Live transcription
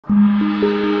Stop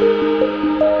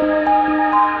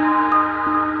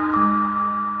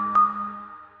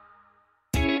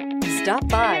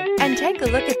by and take a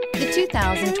look at the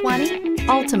 2020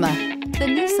 Altima. The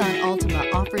Nissan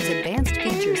Altima offers advanced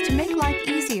features to make life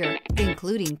easier,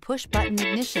 including push-button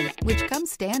ignition, which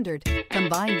comes standard.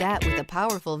 Combine that with a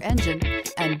powerful engine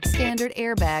and standard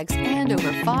airbags and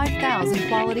over 5,000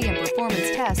 quality and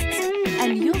performance tests,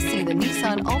 and you'll see the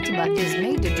Nissan Altima is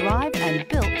made to drive and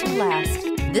built to last.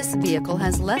 This vehicle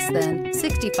has less than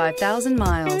 65,000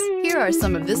 miles. Here are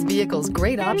some of this vehicle's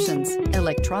great options: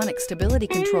 electronic stability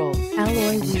control,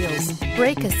 alloy wheels,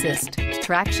 brake assist,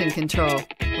 traction control,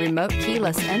 remote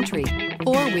keyless entry,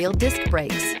 four-wheel disc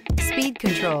brakes, speed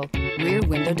control, rear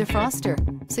window defroster,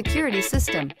 security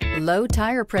system, low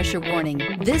tire pressure warning.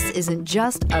 This isn't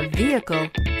just a vehicle,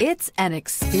 it's an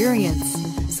experience.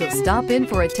 So stop in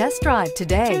for a test drive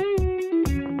today.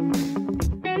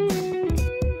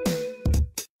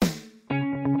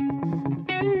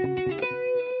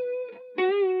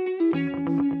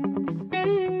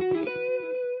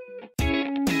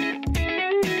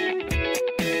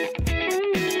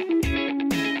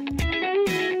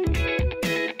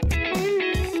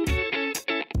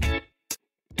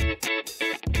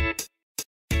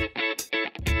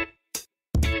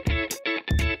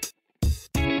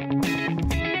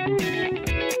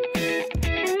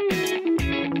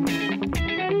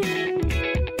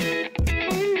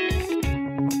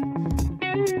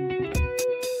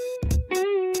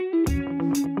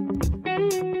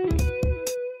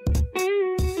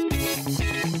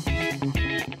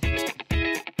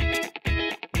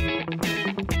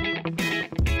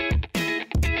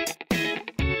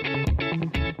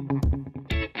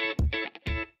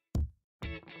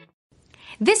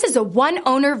 This is a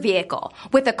one-owner vehicle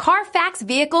with a Carfax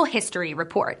Vehicle History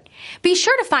Report. Be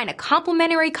sure to find a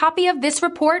complimentary copy of this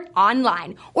report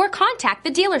online or contact the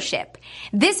dealership.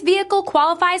 This vehicle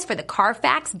qualifies for the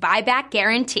Carfax Buyback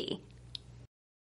Guarantee.